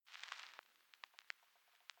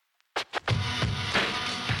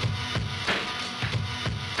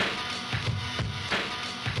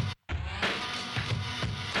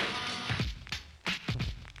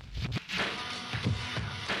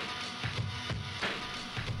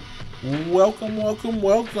Welcome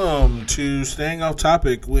to Staying Off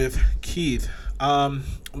Topic with Keith.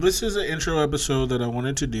 This is an intro episode that I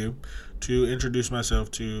wanted to do to introduce myself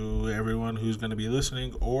to everyone who's going to be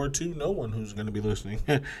listening or to no one who's going to be listening.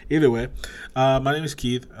 Either way, my name is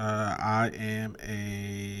Keith. I am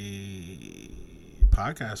a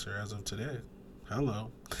podcaster as of today. Hello.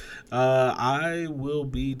 I will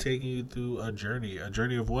be taking you through a journey. A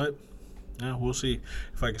journey of what? Yeah, we'll see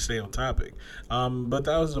if I can stay on topic. But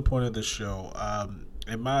that was the point of the show.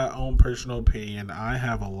 In my own personal opinion, I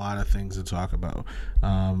have a lot of things to talk about.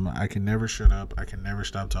 I can never shut up. I can never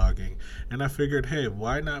stop talking. And I figured, hey,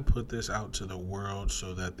 why not put this out to the world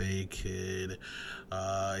so that they could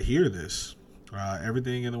hear this?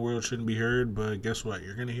 Everything in the world shouldn't be heard, but guess what?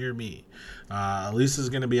 You're going to hear me. At least it's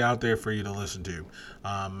going to be out there for you to listen to.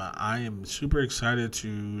 I am super excited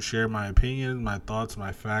to share my opinion, my thoughts,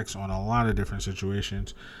 my facts on a lot of different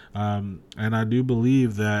situations. And I do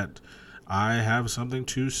believe that I have something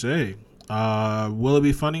to say. Will it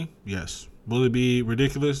be funny? Yes. Will it be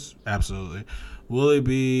ridiculous? Absolutely. Will it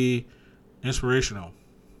be inspirational?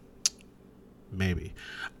 Maybe.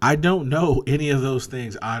 I don't know any of those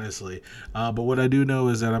things, honestly. But what I do know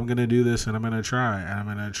is that I'm going to do this and I'm going to try. And I'm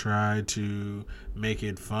going to try to make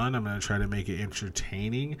it fun. I'm going to try to make it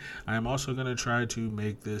entertaining. I'm also going to try to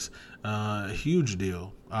make this a huge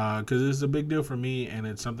deal. Because it's a big deal for me and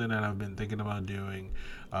it's something that I've been thinking about doing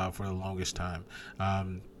for the longest time.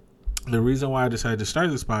 The reason why I decided to start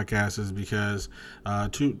this podcast is because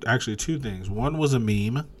two things. One was a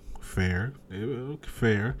meme. Fair,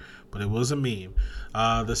 but it was a meme.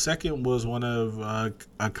 The second was one of a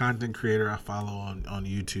content creator I follow on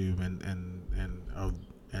YouTube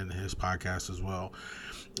and his podcast as well.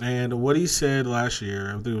 And what he said last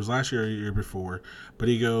year, I think it was last year or the year before, but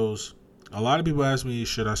he goes, a lot of people ask me,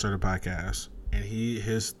 should I start a podcast? And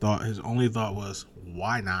his only thought was,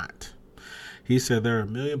 why not? He said there are a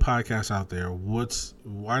million podcasts out there.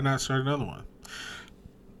 Why not start another one?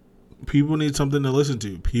 People need something to listen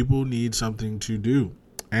to. People need something to do.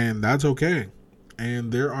 And that's okay.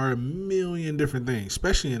 And there are a million different things,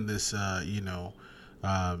 especially in this,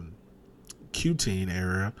 Q-teen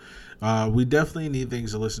era. We definitely need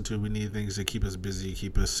things to listen to. We need things to keep us busy,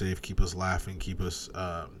 keep us safe, keep us laughing, keep us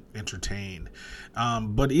entertained.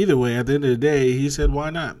 But either way, at the end of the day, he said, why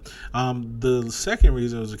not? The second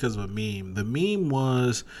reason was because of a meme. The meme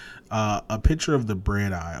was a picture of the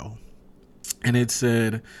bread aisle. And it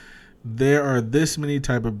said, there are this many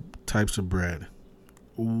types of bread.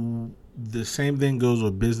 The same thing goes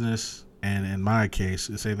with business, and in my case,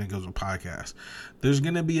 the same thing goes with podcasts. There's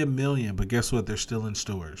going to be a million, but guess what? They're still in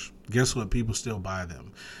stores. Guess what? People still buy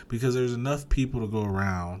them because there's enough people to go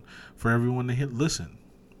around for everyone to listen.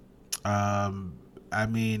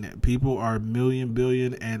 People are million,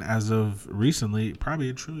 billion, and as of recently, probably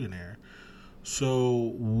a trillionaire.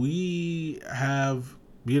 So we have...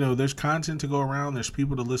 there's content to go around. There's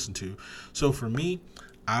people to listen to. So for me,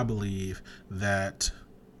 I believe that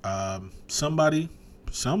somebody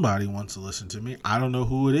wants to listen to me. I don't know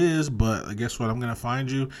who it is, but guess what? I'm going to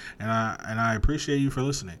find you, and I appreciate you for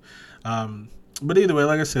listening. But either way,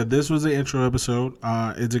 like I said, this was the intro episode.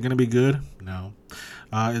 Is it going to be good? No.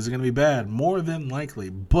 Is it going to be bad? More than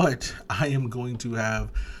likely. But I am going to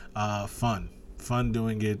have fun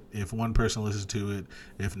doing it. If one person listens to it,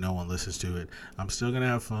 if no one listens to it, I'm still gonna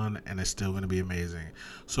have fun and it's still gonna be amazing.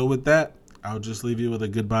 So with that, I'll just leave you with a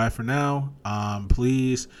goodbye for now.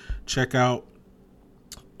 Please check out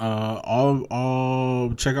check out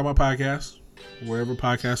my podcast wherever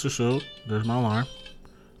podcasts are sold. There's my alarm.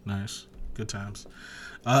 Nice, good times.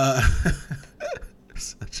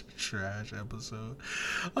 Such a trash episode.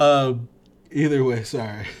 Either way,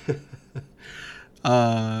 sorry.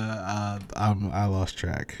 I lost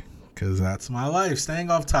track because that's my life.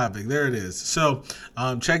 Staying off topic. There it is. So,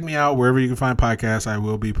 check me out wherever you can find podcasts. I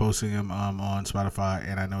will be posting them on Spotify,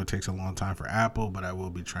 and I know it takes a long time for Apple, but I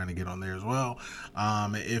will be trying to get on there as well.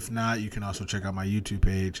 If not, you can also check out my YouTube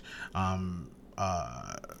page.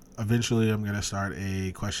 Eventually, I'm going to start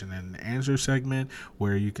a question and answer segment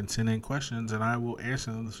where you can send in questions and I will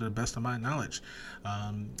answer them to the best of my knowledge.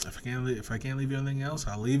 If I can't leave you anything else,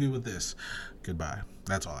 I'll leave you with this. Goodbye.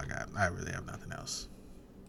 That's all I got. I really have nothing else.